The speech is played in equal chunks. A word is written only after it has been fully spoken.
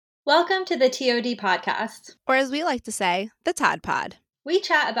Welcome to the TOD podcast. Or as we like to say, the Todd Pod. We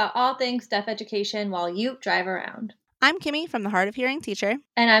chat about all things deaf education while you drive around. I'm Kimmy from the Hard of Hearing Teacher.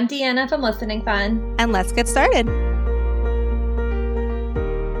 And I'm Deanna from Listening Fun. And let's get started.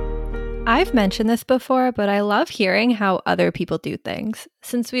 I've mentioned this before, but I love hearing how other people do things.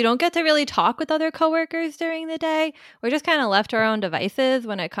 Since we don't get to really talk with other coworkers during the day, we're just kind of left to our own devices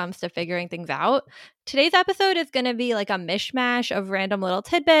when it comes to figuring things out. Today's episode is going to be like a mishmash of random little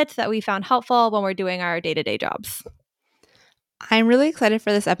tidbits that we found helpful when we're doing our day-to-day jobs. I'm really excited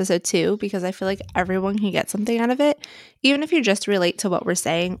for this episode too, because I feel like everyone can get something out of it. Even if you just relate to what we're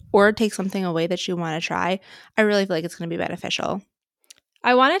saying or take something away that you want to try, I really feel like it's going to be beneficial.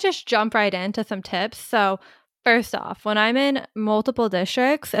 I want to just jump right into some tips. So first off, when I'm in multiple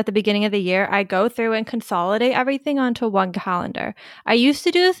districts at the beginning of the year, I go through and consolidate everything onto one calendar. I used to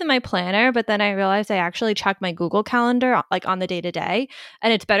do this in my planner, but then I realized I actually check my Google Calendar like on the day-to-day,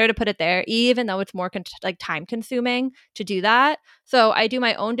 and it's better to put it there, even though it's more time-consuming to do that. So I do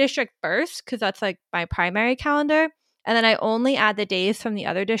my own district first because that's like my primary calendar, and then I only add the days from the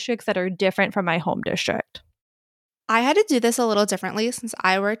other districts that are different from my home district. I had to do this a little differently since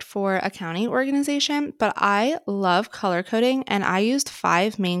I worked for a county organization, but I love color coding and I used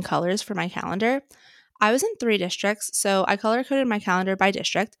 5 main colors for my calendar. I was in 3 districts, so I color coded my calendar by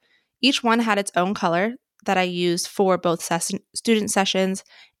district. Each one had its own color that I used for both student sessions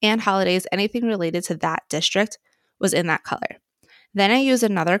and holidays. Anything related to that district was in that color. Then I used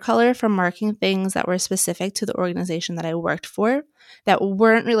another color for marking things that were specific to the organization that I worked for that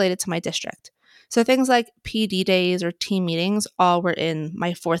weren't related to my district. So things like PD days or team meetings all were in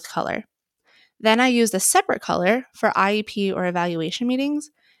my 4th color. Then I used a separate color for IEP or evaluation meetings,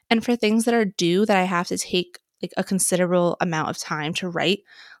 and for things that are due that I have to take like a considerable amount of time to write,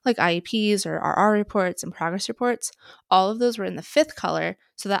 like IEPs or RR reports and progress reports. All of those were in the 5th color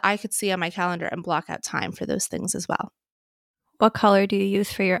so that I could see on my calendar and block out time for those things as well. What color do you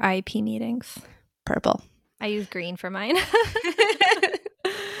use for your IEP meetings? Purple. I use green for mine.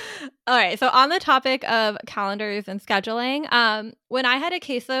 All right. So on the topic of calendars and scheduling, when I had a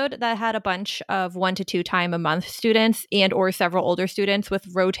caseload that had a bunch of 1 to 2 time a month students and or several older students with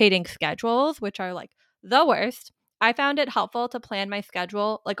rotating schedules, which are like the worst, I found it helpful to plan my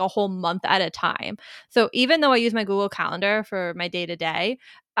schedule like a whole month at a time. So even though I use my Google Calendar for my day-to-day,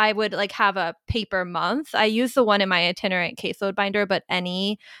 I would like have a paper month. I use the one in my itinerant caseload binder, but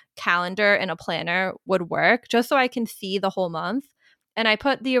any calendar in a planner would work just so I can see the whole month. And I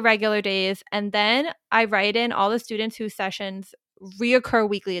put the irregular days, and then I write in all the students whose sessions reoccur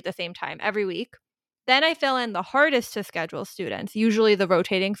weekly at the same time every week. Then I fill in the hardest to schedule students, usually the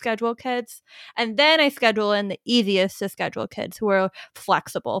rotating schedule kids. And then I schedule in the easiest to schedule kids who are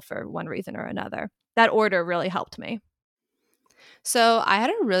flexible for one reason or another. That order really helped me. So I had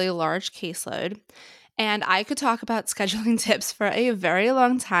a really large caseload, and I could talk about scheduling tips for a very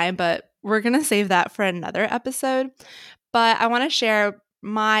long time, but we're going to save that for another episode. But I want to share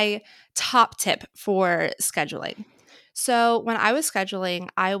my top tip for scheduling. So when I was scheduling,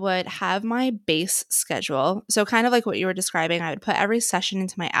 I would have my base schedule. So kind of like what you were describing, I would put every session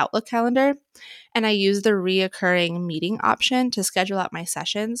into my Outlook calendar, and I use the reoccurring meeting option to schedule out my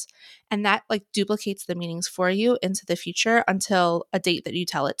sessions. And that like duplicates the meetings for you into the future until a date that you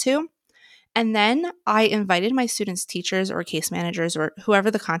tell it to. And then I invited my students' teachers or case managers or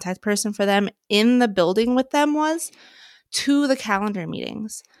whoever the contact person for them in the building with them was to the calendar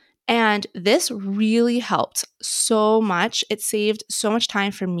meetings. And this really helped so much. It saved so much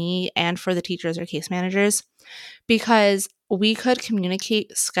time for me and for the teachers or case managers because we could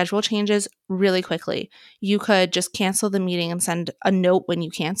communicate schedule changes really quickly. You could just cancel the meeting and send a note when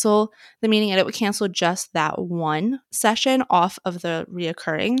you cancel the meeting, and it would cancel just that one session off of the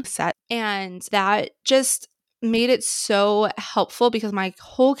reoccurring set. And that just made it so helpful because my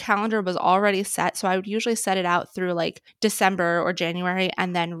whole calendar was already set. So I would usually set it out through like December or January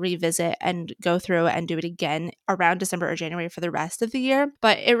and then revisit and go through and do it again around December or January for the rest of the year.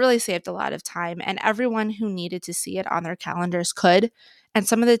 But it really saved a lot of time, and everyone who needed to see it on their calendars could. And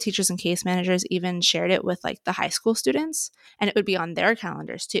some of the teachers and case managers even shared it with like the high school students, and it would be on their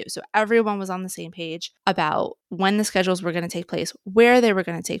calendars too. So everyone was on the same page about when the schedules were going to take place, where they were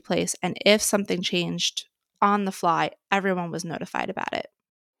going to take place, and if something changed on the fly, everyone was notified about it.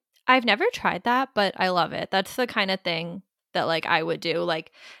 I've never tried that, but I love it. That's the kind of thing that like I would do.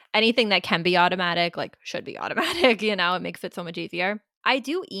 Like anything that can be automatic, like should be automatic, it makes it so much easier. I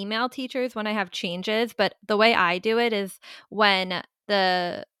do email teachers when I have changes, but the way I do it is when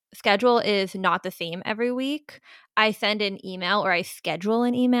the schedule is not the same every week, I send an email or I schedule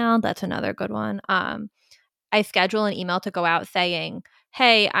an email. That's another good one. I schedule an email to go out saying,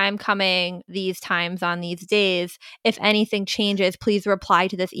 hey, I'm coming these times on these days. If anything changes, please reply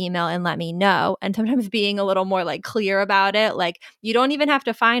to this email and let me know. And sometimes being a little more like clear about it, like you don't even have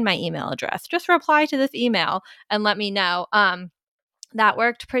to find my email address. Just reply to this email and let me know. That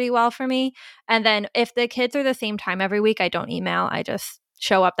worked pretty well for me. And then if the kids are the same time every week, I don't email. I just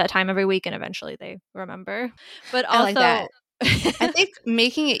show up that time every week and eventually they remember. But I like that. also, I think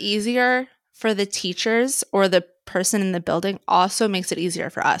making it easier for the teachers or the person in the building also makes it easier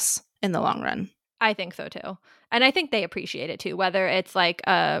for us in the long run. I think so too. And I think they appreciate it too, whether it's like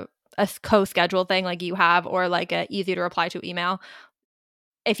a co-schedule thing like you have or like a easy to reply to email.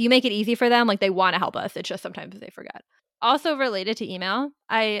 If you make it easy for them, like they want to help us. It's just sometimes they forget. Also related to email,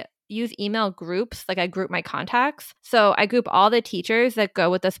 I use email groups. Like I group my contacts. So I group all the teachers that go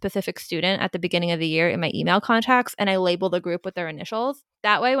with a specific student at the beginning of the year in my email contacts and I label the group with their initials.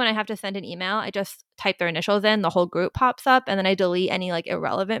 That way when I have to send an email, I just type their initials in, the whole group pops up and then I delete any like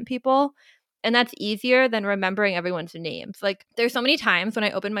irrelevant people. And that's easier than remembering everyone's names. Like there's so many times when I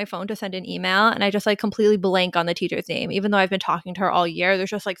open my phone to send an email and I just like completely blank on the teacher's name, even though I've been talking to her all year.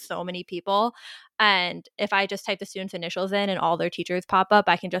 There's just like so many people. And if I just type the students' initials in and all their teachers pop up,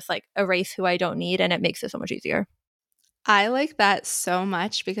 I can just like erase who I don't need and it makes it so much easier. I like that so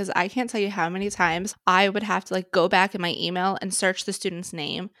much because I can't tell you how many times I would have to like go back in my email and search the student's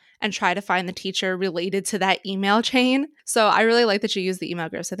name and try to find the teacher related to that email chain. So I really like that you use the email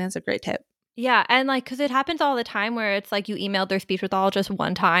groups. I think that's a great tip. Yeah, and like cuz it happens all the time where it's like you emailed their speech pathologist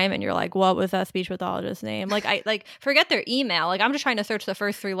one time and you're like, "What was that speech pathologist's name?" Like I like forget their email. Like I'm just trying to search the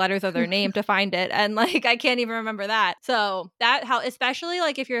first 3 letters of their name to find it and like I can't even remember that. So, that how especially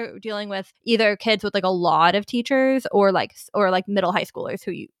like if you're dealing with either kids with like a lot of teachers or like middle high schoolers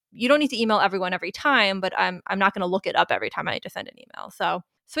who you don't need to email everyone every time, but I'm not going to look it up every time I need to send an email. So,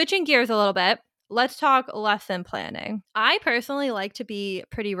 switching gears a little bit, let's talk lesson planning. I personally like to be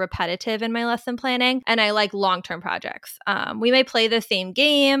pretty repetitive in my lesson planning, and I like long term projects. We may play the same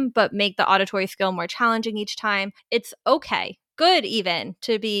game, but make the auditory skill more challenging each time. It's okay. Good, even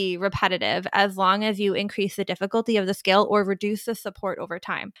to be repetitive as long as you increase the difficulty of the skill or reduce the support over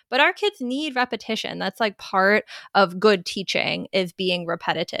time. But our kids need repetition. That's like part of good teaching is being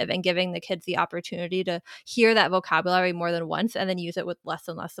repetitive and giving the kids the opportunity to hear that vocabulary more than once and then use it with less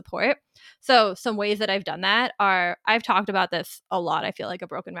and less support. So some ways that I've done that are I've talked about this a lot. I feel like a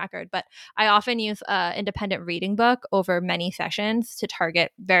broken record, but I often use an independent reading book over many sessions to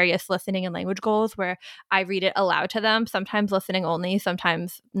target various listening and language goals where I read it aloud to them, sometimes listening only,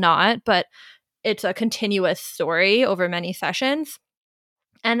 sometimes not, but it's a continuous story over many sessions.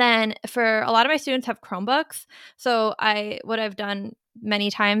 And then for a lot of my students have Chromebooks. So what I've done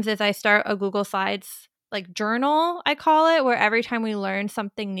many times is I start a Google Slides like journal, I call it, where every time we learn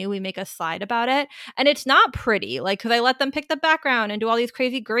something new, we make a slide about it. And it's not pretty, like, because I let them pick the background and do all these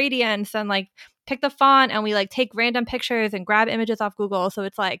crazy gradients and like pick the font and we like take random pictures and grab images off Google. So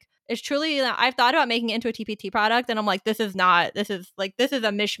it's like, it's truly, I've thought about making it into a TPT product and I'm like, this is a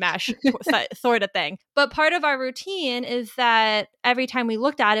mishmash sort of thing. But part of our routine is that every time we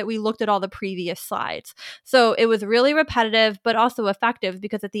looked at it, we looked at all the previous slides. So it was really repetitive, but also effective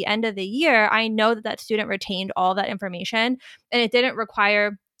because at the end of the year, I know that that student retained all that information and it didn't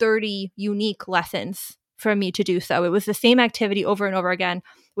require 30 unique lessons for me to do so. It was the same activity over and over again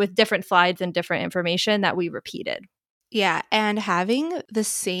with different slides and different information that we repeated. Yeah, and having the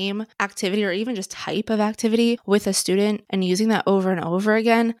same activity or even just type of activity with a student and using that over and over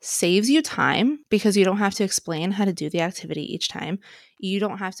again saves you time because you don't have to explain how to do the activity each time. You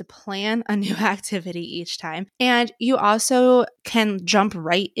don't have to plan a new activity each time. And you also can jump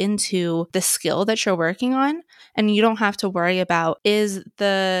right into the skill that you're working on. And you don't have to worry about, is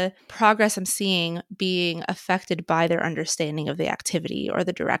the progress I'm seeing being affected by their understanding of the activity or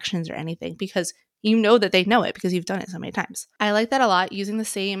the directions or anything? Because you know that they know it because you've done it so many times. I like that a lot, using the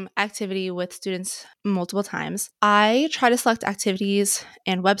same activity with students multiple times. I try to select activities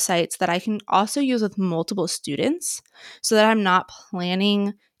and websites that I can also use with multiple students so that I'm not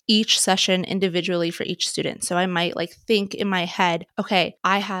planning each session individually for each student. So I might like think in my head, okay,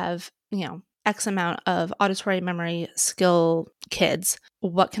 I have, X amount of auditory memory skill kids.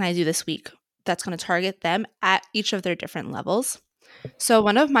 What can I do this week that's going to target them at each of their different levels? So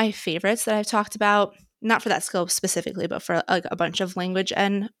one of my favorites that I've talked about, not for that skill specifically, but for like a bunch of language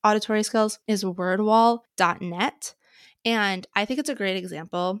and auditory skills, is wordwall.net. And I think it's a great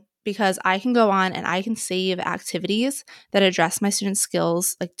example because I can go on and I can save activities that address my students'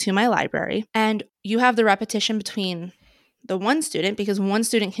 skills like to my library. And you have the repetition between the one student because one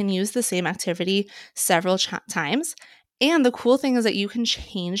student can use the same activity several times. And the cool thing is that you can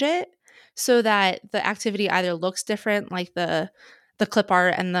change it so that the activity either looks different, like the the clip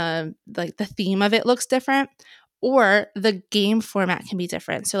art and the theme of it looks different, or the game format can be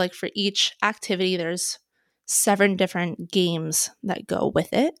different. So like for each activity, there's 7 different games that go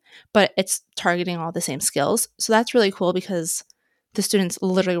with it, but it's targeting all the same skills. So that's really cool because the student's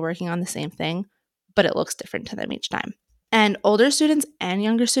literally working on the same thing, but it looks different to them each time. And older students and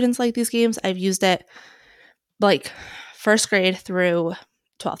younger students like these games. I've used it like first grade through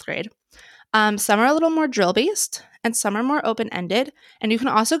 12th grade. Some are a little more drill based and some are more open ended. And you can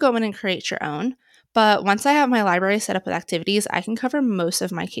also go in and create your own. But once I have my library set up with activities, I can cover most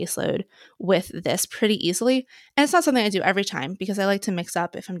of my caseload with this pretty easily. And it's not something I do every time because I like to mix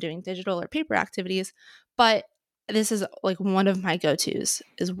up if I'm doing digital or paper activities. But this is like one of my go-tos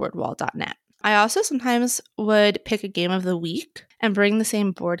is wordwall.net. I also sometimes would pick a game of the week and bring the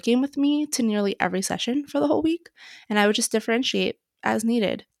same board game with me to nearly every session for the whole week. And I would just differentiate as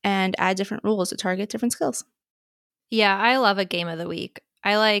needed and add different rules to target different skills. Yeah, I love a game of the week.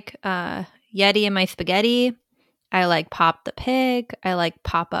 I like Yeti and My Spaghetti. I like Pop the Pig. I like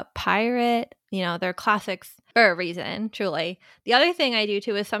Pop Up Pirate. You know, they're classics for a reason, truly. The other thing I do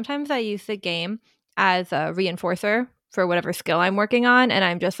too is sometimes I use the game as a reinforcer for whatever skill I'm working on, and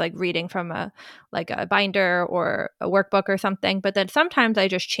I'm just like reading from a binder or a workbook or something. But then sometimes I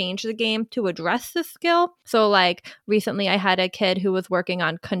just change the game to address the skill. So like recently I had a kid who was working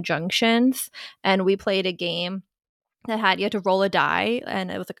on conjunctions, and we played a game that you had to roll a die and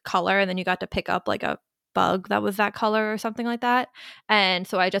it was like a color, and then you got to pick up like a bug that was that color or something like that. And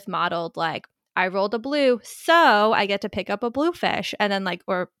so I just modeled like I rolled a blue, so I get to pick up a blue fish, and then like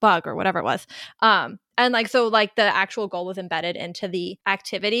or bug or whatever it was. And like so like the actual goal was embedded into the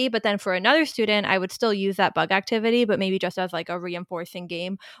activity, but then for another student I would still use that bug activity, but maybe just as like a reinforcing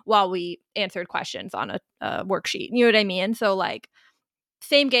game while we answered questions on a worksheet. You know what I mean? So like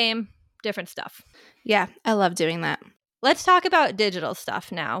same game, different stuff. Yeah, I love doing that. Let's talk about digital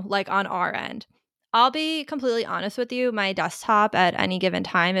stuff now, like on our end. I'll be completely honest with you. My desktop at any given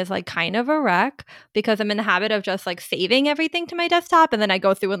time is like kind of a wreck because I'm in the habit of just like saving everything to my desktop and then I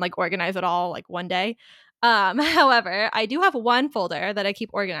go through and like organize it all like one day. However, I do have one folder that I keep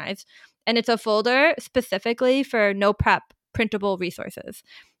organized, and it's a folder specifically for no prep printable resources.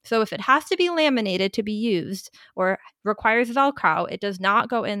 So if it has to be laminated to be used or requires Velcro, it does not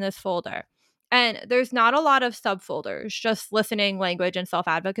go in this folder. And there's not a lot of subfolders, just listening, language, and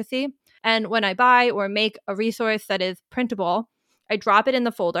self-advocacy. And when I buy or make a resource that is printable, I drop it in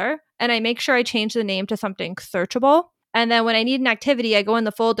the folder and I make sure I change the name to something searchable. And then when I need an activity, I go in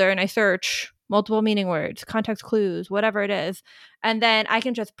the folder and I search multiple meaning words, context clues, whatever it is. And then I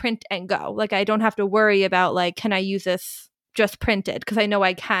can just print and go. Like I don't have to worry about like, can I use this just printed? Because I know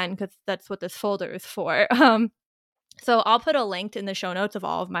I can, because that's what this folder is for. So I'll put a link in the show notes of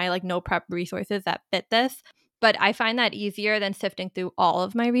all of my like no prep resources that fit this. But I find that easier than sifting through all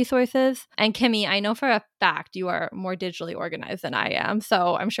of my resources. And Kimmy, I know for a fact you are more digitally organized than I am.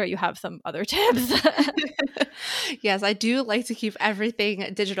 So I'm sure you have some other tips. Yes, I do like to keep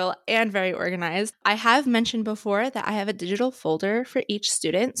everything digital and very organized. I have mentioned before that I have a digital folder for each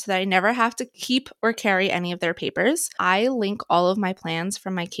student so that I never have to keep or carry any of their papers. I link all of my plans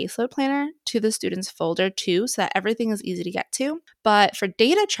from my caseload planner to the student's folder too, so that everything is easy to get to. But for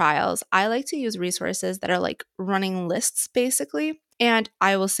data trials, I like to use resources that are like running lists basically. And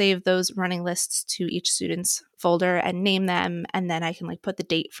I will save those running lists to each student's folder and name them. And then I can like put the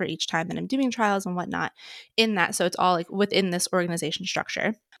date for each time that I'm doing trials and whatnot in that. So it's all like within this organization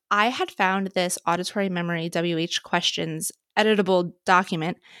structure. I had found this auditory memory WH questions editable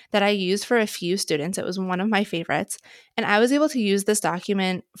document that I used for a few students. It was one of my favorites. And I was able to use this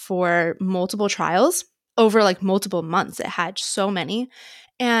document for multiple trials over like multiple months. It had so many.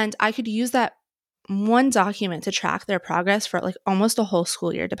 And I could use that one document to track their progress for like almost a whole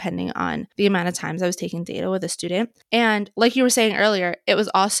school year, depending on the amount of times I was taking data with a student. And like you were saying earlier, it was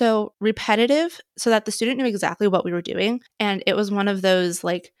also repetitive so that the student knew exactly what we were doing. And it was one of those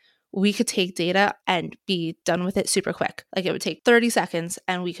like, we could take data and be done with it super quick. Like it would take 30 seconds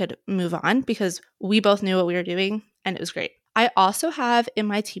and we could move on because we both knew what we were doing and it was great. I also have in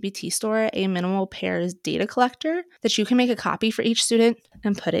my TBT store a minimal pairs data collector that you can make a copy for each student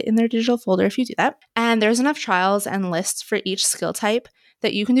and put it in their digital folder if you do that. And there's enough trials and lists for each skill type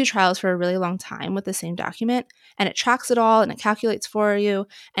that you can do trials for a really long time with the same document. And it tracks it all and it calculates for you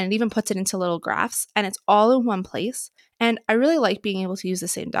and it even puts it into little graphs and it's all in one place. And I really like being able to use the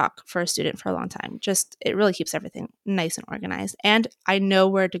same doc for a student for a long time. Just it really keeps everything nice and organized. And I know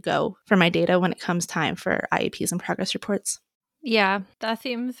where to go for my data when it comes time for IEPs and progress reports. Yeah, that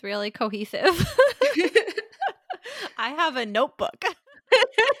seems really cohesive. I have a notebook.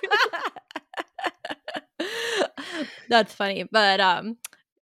 That's funny. But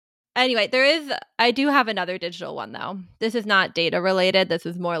anyway, I do have another digital one though. This is not data related. This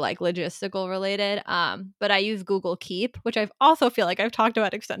is more like logistical related. But I use Google Keep, which I also feel like I've talked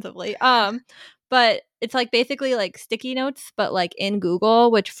about extensively. But it's like basically like sticky notes, but like in Google,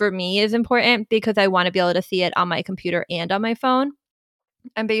 which for me is important because I want to be able to see it on my computer and on my phone.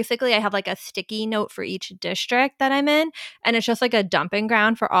 And basically, I have like a sticky note for each district that I'm in. And it's just like a dumping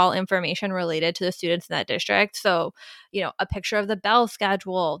ground for all information related to the students in that district. So, a picture of the bell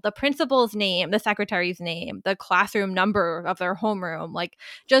schedule, the principal's name, the secretary's name, the classroom number of their homeroom, like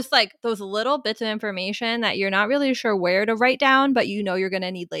just like those little bits of information that you're not really sure where to write down, but you're going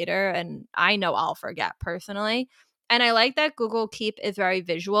to need later. And I know I'll forget personally. And I like that Google Keep is very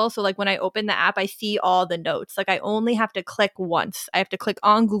visual. So like when I open the app, I see all the notes. Like I only have to click once. I have to click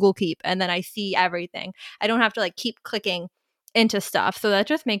on Google Keep and then I see everything. I don't have to like keep clicking into stuff. So that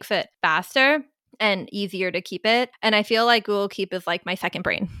just makes it faster and easier to keep it. And I feel like Google Keep is like my second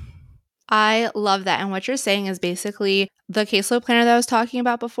brain. I love that. And what you're saying is basically the caseload planner that I was talking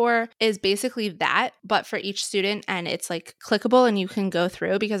about before is basically that, but for each student. And it's like clickable and you can go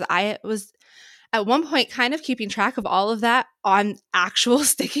through, because I was at one point kind of keeping track of all of that on actual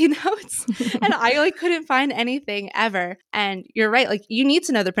sticky notes, and I like couldn't find anything ever. And you're right, like you need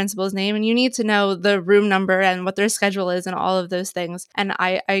to know the principal's name and you need to know the room number and what their schedule is and all of those things. And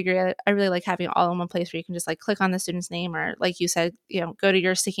I agree. I really like having it all in one place where you can just like click on the student's name, or like you said, go to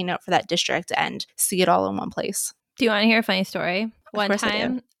your sticky note for that district and see it all in one place. Do you want to hear a funny story? One course I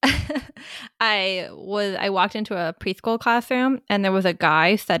do. time I walked into a preschool classroom and there was a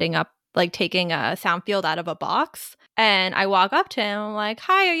guy setting up, like taking a sound field out of a box. And I walk up to him, I'm like,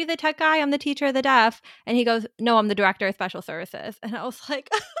 "Hi, are you the tech guy? I'm the teacher of the deaf." And he goes, "No, I'm the director of special services." And I was like,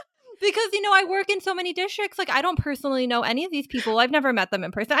 because, I work in so many districts. Like, I don't personally know any of these people. I've never met them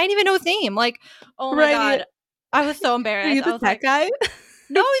in person. I didn't even know his name. Like, oh my God. I was so embarrassed. Are you the tech guy?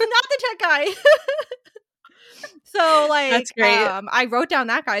 No, he's not the tech guy. So like, that's great. I wrote down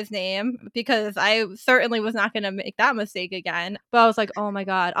that guy's name because I certainly was not going to make that mistake again. But I was like, oh my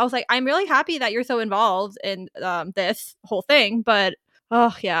God. I was like, I'm really happy that you're so involved in this whole thing. But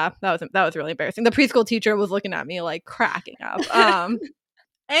oh yeah, that was really embarrassing. The preschool teacher was looking at me like cracking up.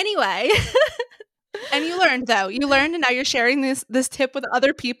 Anyway. And you learned though. You learned, and now you're sharing this tip with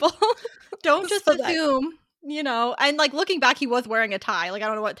other people. Don't just assume. And like looking back, he was wearing a tie. Like, I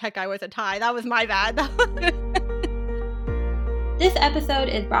don't know what tech guy wears a tie. That was my bad. This episode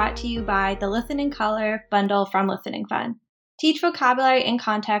is brought to you by the Listen in Color bundle from Listening Fun. Teach vocabulary in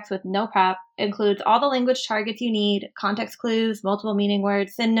context with no prep. Includes all the language targets you need, context clues, multiple meaning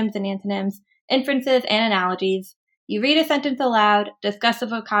words, synonyms and antonyms, inferences and analogies. You read a sentence aloud, discuss the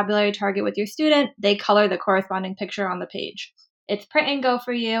vocabulary target with your student, they color the corresponding picture on the page. It's print and go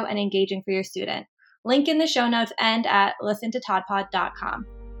for you and engaging for your student. Link in the show notes and at listentotodpod.com.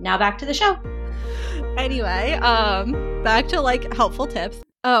 Now back to the show. Anyway, back to like helpful tips.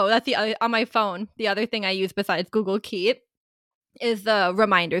 Oh, that's the other, on my phone. The other thing I use besides Google Keep is the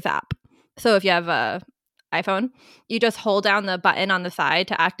Reminders app. So if you have a iPhone, you just hold down the button on the side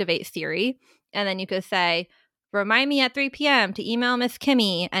to activate Siri, and then you could say, "Remind me at 3 p.m. to email Miss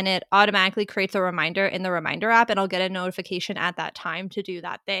Kimmy," and it automatically creates a reminder in the Reminder app, and I'll get a notification at that time to do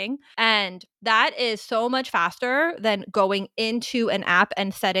that thing. And that is so much faster than going into an app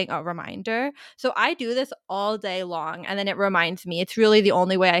and setting a reminder. So I do this all day long, and then it reminds me. It's really the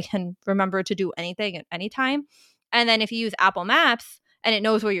only way I can remember to do anything at any time. And then if you use Apple Maps and it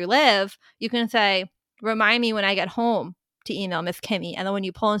knows where you live, you can say, "Remind me when I get home to email Miss Kimmy." And then when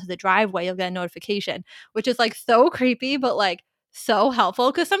you pull into the driveway, you'll get a notification, which is like so creepy, but like so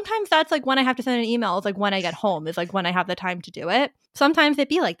helpful. Because sometimes that's like when I have to send an email, it's like when I get home is like when I have the time to do it. Sometimes it'd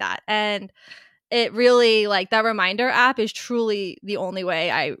be like that. And it really, like, that Reminder app is truly the only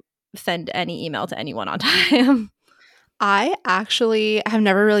way I send any email to anyone on time. I actually have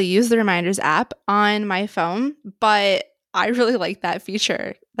never really used the Reminders app on my phone, but I really like that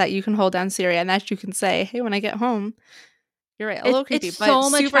feature that you can hold down Siri and that you can say, "Hey, when I get home." You're right, a little creepy, it's but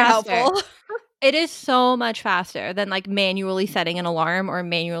so much super faster. helpful. It is so much faster than like manually setting an alarm or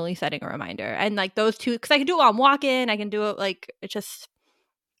manually setting a reminder. And like those two, because I can do it while I'm walking, I can do it like, it works.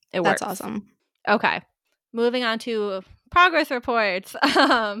 That's awesome. Okay. Moving on to progress reports.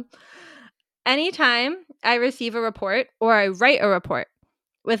 Anytime I receive a report or I write a report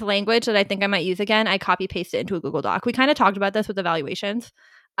with language that I think I might use again, I copy paste it into a Google Doc. We kind of talked about this with evaluations.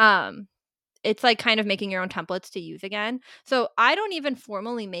 It's like kind of making your own templates to use again. So I don't even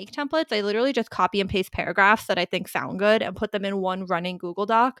formally make templates. I literally just copy and paste paragraphs that I think sound good and put them in one running Google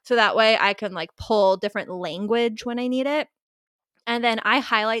Doc. So that way I can like pull different language when I need it. And then I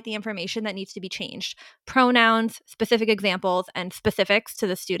highlight the information that needs to be changed, pronouns, specific examples, and specifics to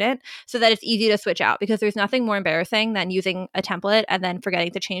the student so that it's easy to switch out, because there's nothing more embarrassing than using a template and then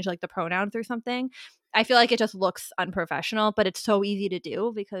forgetting to change like the pronouns or something. I feel like it just looks unprofessional, but it's so easy to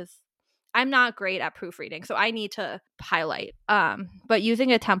do because I'm not great at proofreading, so I need to highlight. But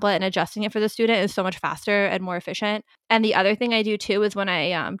using a template and adjusting it for the student is so much faster and more efficient. And the other thing I do too is when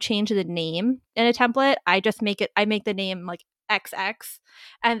I change the name in a template, I make the name like XX.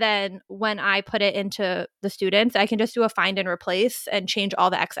 And then when I put it into the students, I can just do a find and replace and change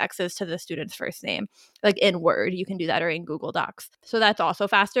all the XXs to the student's first name. Like in Word, you can do that, or in Google Docs. So that's also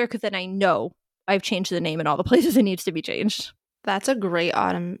faster because then I know I've changed the name in all the places it needs to be changed. That's a great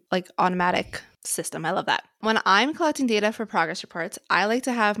automatic system. I love that. When I'm collecting data for progress reports, I like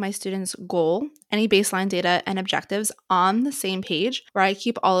to have my students' goal, any baseline data, and objectives on the same page where I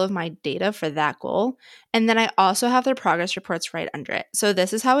keep all of my data for that goal. And then I also have their progress reports right under it. So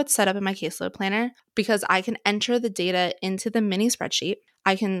this is how it's set up in my caseload planner, because I can enter the data into the mini spreadsheet.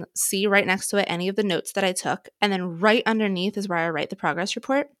 I can see right next to it any of the notes that I took, and then right underneath is where I write the progress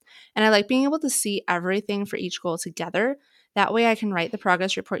report. And I like being able to see everything for each goal together. That way I can write the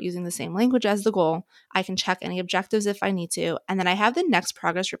progress report using the same language as the goal. I can check any objectives if I need to. And then I have the next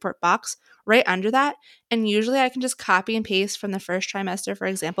progress report box right under that. And usually I can just copy and paste from the first trimester, for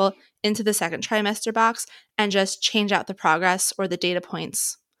example, into the second trimester box and just change out the progress or the data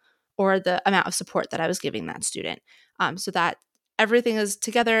points or the amount of support that I was giving that student. So that everything is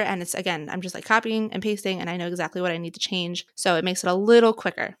together, and it's, again, I'm just like copying and pasting and I know exactly what I need to change. So it makes it a little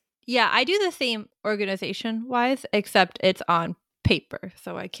quicker. Yeah, I do the same organization wise, except it's on paper,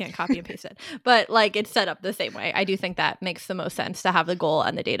 so I can't copy and paste it. But like it's set up the same way. I do think that makes the most sense to have the goal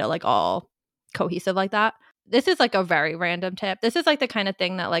and the data like all cohesive like that. This is like a very random tip. This is like the kind of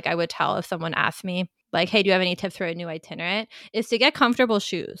thing that like I would tell if someone asked me like, "Hey, do you have any tips for a new itinerant?" Is to get comfortable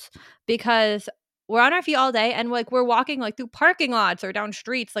shoes, because we're on our feet all day and like we're walking like through parking lots or down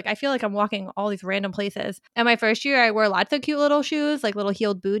streets. Like I feel like I'm walking all these random places. And my first year I wore lots of cute little shoes, like little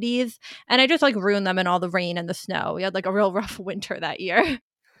heeled booties, and I just like ruined them in all the rain and the snow. We had like a real rough winter that year.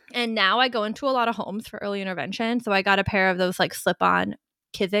 And now I go into a lot of homes for early intervention. So I got a pair of those like slip-on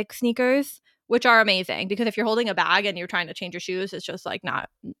Kizik sneakers, which are amazing because if you're holding a bag and you're trying to change your shoes, it's just like not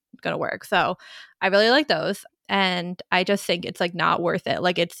going to work. So I really like those. And I just think it's like not worth it.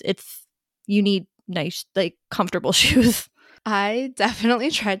 Like it's you need nice, like comfortable shoes. I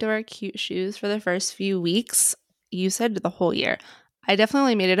definitely tried to wear cute shoes for the first few weeks. You said the whole year. I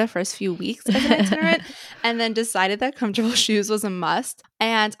definitely made it a first few weeks as an itinerant and then decided that comfortable shoes was a must.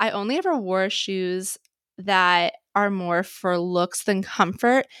 And I only ever wore shoes that are more for looks than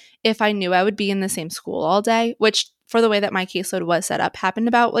comfort if I knew I would be in the same school all day, which for the way that my caseload was set up happened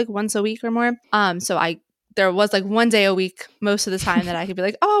about like once a week or more. So there was like one day a week most of the time that I could be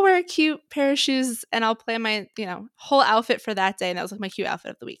like, oh, I'll wear a cute pair of shoes and I'll plan my, whole outfit for that day. And that was like my cute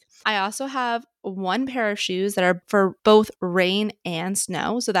outfit of the week. I also have one pair of shoes that are for both rain and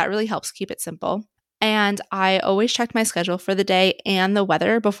snow. So that really helps keep it simple. And I always checked my schedule for the day and the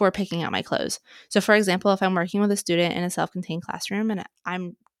weather before picking out my clothes. So for example, if I'm working with a student in a self-contained classroom and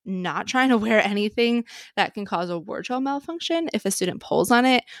I'm not trying to wear anything that can cause a wardrobe malfunction if a student pulls on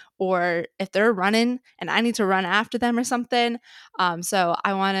it or if they're running and I need to run after them or something. So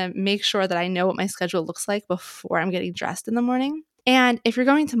I want to make sure that I know what my schedule looks like before I'm getting dressed in the morning. And if you're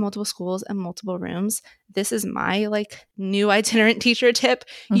going to multiple schools and multiple rooms, this is my like new itinerant teacher tip.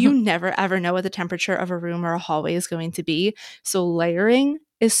 Mm-hmm. You never ever know what the temperature of a room or a hallway is going to be. So layering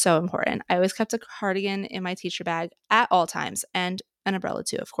is so important. I always kept a cardigan in my teacher bag at all times and an umbrella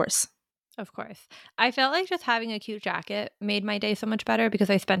too, of course. Of course. I felt like just having a cute jacket made my day so much better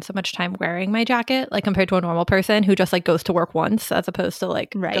because I spent so much time wearing my jacket, like compared to a normal person who just like goes to work once as opposed to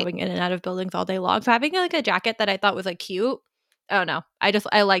like going in and out of buildings all day long. So having like a jacket that I thought was like cute, I don't know.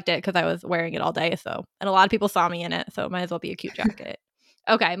 I liked it because I was wearing it all day. So, and a lot of people saw me in it. So it might as well be a cute jacket.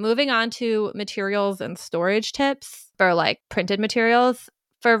 Okay. Moving on to materials and storage tips for like printed materials.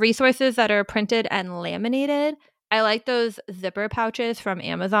 For resources that are printed and laminated, I like those zipper pouches from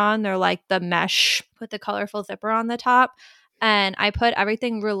Amazon. They're like the mesh with the colorful zipper on the top. And I put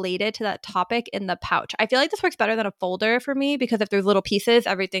everything related to that topic in the pouch. I feel like this works better than a folder for me because if there's little pieces,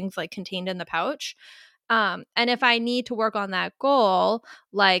 everything's like contained in the pouch. And if I need to work on that goal,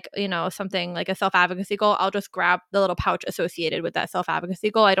 like, something like a self-advocacy goal, I'll just grab the little pouch associated with that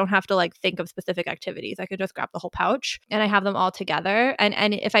self-advocacy goal. I don't have to like think of specific activities. I can just grab the whole pouch and I have them all together.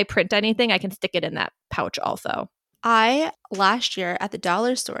 And if I print anything, I can stick it in that pouch also. Last year at the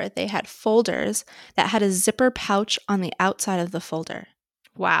dollar store, they had folders that had a zipper pouch on the outside of the folder.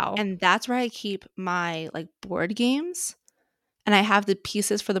 Wow. And that's where I keep my like board games and I have the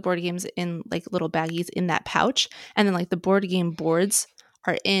pieces for the board games in like little baggies in that pouch, and then like the board game boards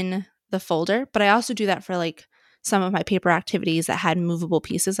are in the folder. But I also do that for like some of my paper activities that had movable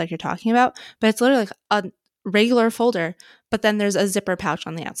pieces like you're talking about, but it's literally like a regular folder, but then there's a zipper pouch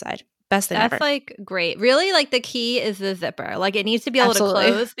on the outside. Best thing ever. That's like great. Really, like the key is the zipper. Like it needs to be able Absolutely.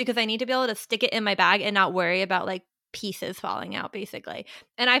 to close because I need to be able to stick it in my bag and not worry about like pieces falling out basically.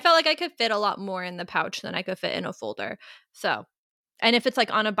 And I felt like I could fit a lot more in the pouch than I could fit in a folder. So, and if it's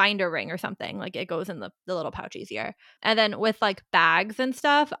like on a binder ring or something, like it goes in the little pouch easier. And then with like bags and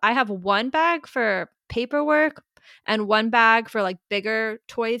stuff, I have one bag for paperwork and one bag for like bigger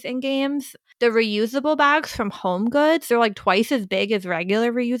toys and games. The reusable bags from Home Goods, they're like twice as big as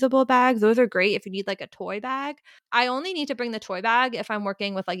regular reusable bags. Those are great if you need like a toy bag. I only need to bring the toy bag if I'm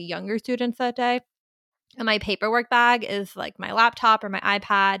working with like younger students that day. And my paperwork bag is like my laptop or my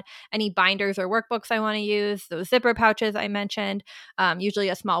iPad, any binders or workbooks I want to use, those zipper pouches I mentioned, usually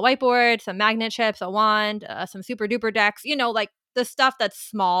a small whiteboard, some magnet chips, a wand, some super duper decks, like the stuff that's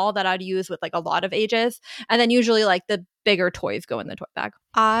small that I'd use with like a lot of ages. And then usually like the bigger toys go in the toy bag.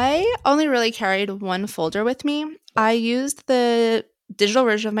 I only really carried one folder with me. I used the digital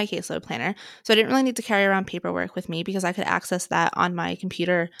version of my caseload planner, so I didn't really need to carry around paperwork with me because I could access that on my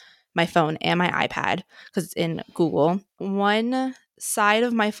computer, my phone, and my iPad because it's in Google. One side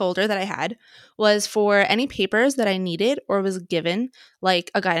of my folder that I had was for any papers that I needed or was given, like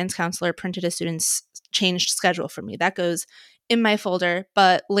a guidance counselor printed a student's changed schedule for me. That goes in my folder,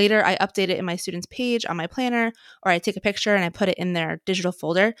 but later I update it in my student's page on my planner, or I take a picture and I put it in their digital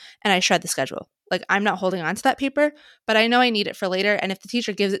folder and I shred the schedule. Like I'm not holding on to that paper, but I know I need it for later. And if the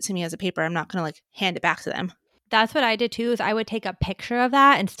teacher gives it to me as a paper, I'm not going to like hand it back to them. That's what I did too, is I would take a picture of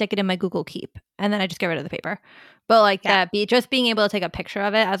that and stick it in my Google Keep. And then I just get rid of the paper. But like just being able to take a picture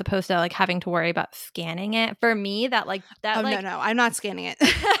of it as opposed to like having to worry about scanning it. For me, that no, I'm not scanning it.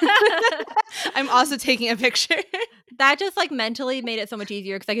 I'm also taking a picture. That just like mentally made it so much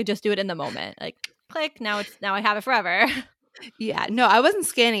easier because I could just do it in the moment. Like click, now I have it forever. Yeah, no, I wasn't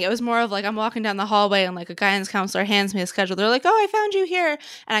scanning. It was more of like I'm walking down the hallway and like a guidance counselor hands me a schedule. They're like, "Oh, I found you here,"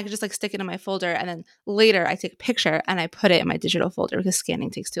 and I could just like stick it in my folder. And then later, I take a picture and I put it in my digital folder because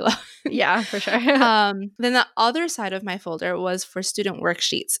scanning takes too long. Yeah, for sure. Then the other side of my folder was for student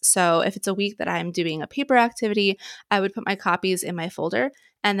worksheets. So if it's a week that I'm doing a paper activity, I would put my copies in my folder,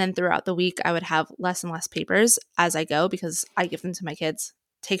 and then throughout the week, I would have less and less papers as I go because I give them to my kids.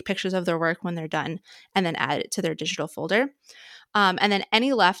 Take pictures of their work when they're done, and then add it to their digital folder. And then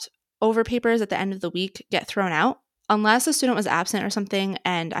any left over papers at the end of the week get thrown out unless a student was absent or something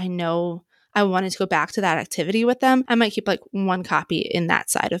and I know I wanted to go back to that activity with them. I might keep like one copy in that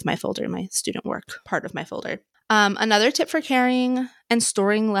side of my folder, my student work part of my folder. Another tip for carrying and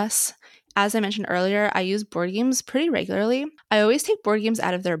storing less, as I mentioned earlier, I use board games pretty regularly. I always take board games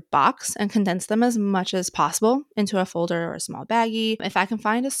out of their box and condense them as much as possible into a folder or a small baggie. If I can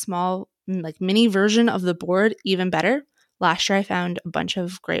find a small like mini version of the board, even better. Last year, I found a bunch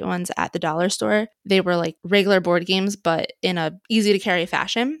of great ones at the dollar store. They were like regular board games, but in a easy to carry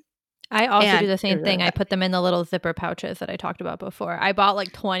fashion. I also do the same thing. I put them in the little zipper pouches that I talked about before. I bought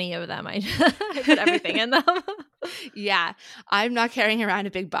like 20 of them. I put everything in them. Yeah. I'm not carrying around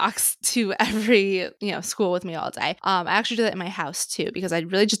a big box to every, school with me all day. I actually do that in my house too, because I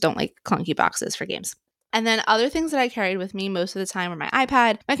really just don't like clunky boxes for games. And then other things that I carried with me most of the time were my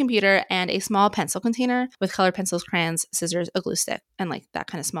iPad, my computer, and a small pencil container with colored pencils, crayons, scissors, a glue stick, and like that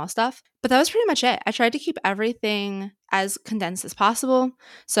kind of small stuff. But that was pretty much it. I tried to keep everything as condensed as possible.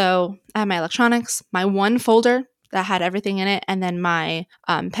 So I had my electronics, my one folder that had everything in it, and then my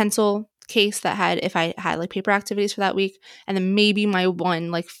pencil case that had, if I had like paper activities for that week, and then maybe my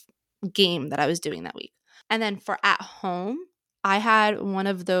one like game that I was doing that week. And then for at home, I had one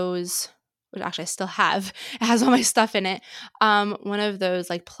of those, which actually I still have. It has all my stuff in it. One of those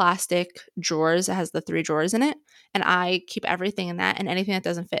like plastic drawers. It has the 3 drawers in it. And I keep everything in that, and anything that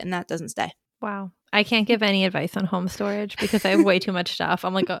doesn't fit in that doesn't stay. Wow. I can't give any advice on home storage because I have way too much stuff.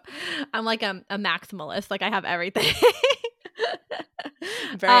 I'm like a maximalist. Like I have everything.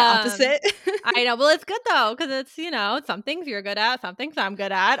 Very opposite. I know. Well, it's good though, because it's, some things you're good at, some things I'm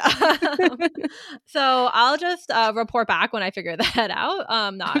good at. So I'll just report back when I figure that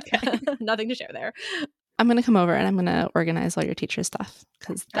out. Nothing to share there. I'm going to come over and I'm going to organize all your teacher stuff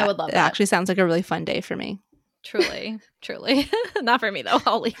because I would love that. It actually sounds like a really fun day for me. Truly. Not for me, though.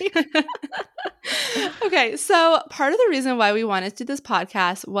 I'll leave. Okay, so part of the reason why we wanted to do this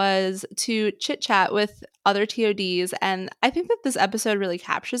podcast was to chit chat with other TODs. And I think that this episode really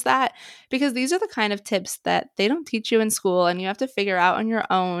captures that, because these are the kind of tips that they don't teach you in school and you have to figure out on your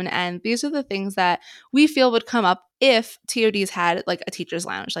own. And these are the things that we feel would come up if TODs had like a teacher's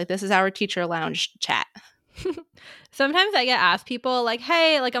lounge. Like, this is our teacher lounge chat. Sometimes I get asked people like,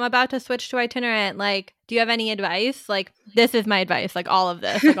 hey, like I'm about to switch to Itinerant. Like, do you have any advice? Like, this is my advice. Like all of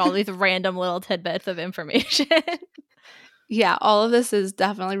this, like all these random little tidbits of information. Yeah, all of this is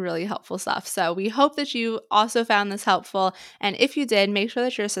definitely really helpful stuff. So we hope that you also found this helpful. And if you did, make sure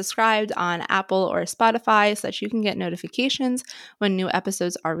that you're subscribed on Apple or Spotify so that you can get notifications when new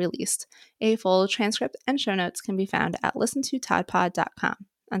episodes are released. A full transcript and show notes can be found at listentotodpod.com.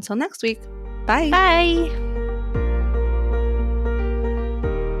 Until next week, bye. Bye.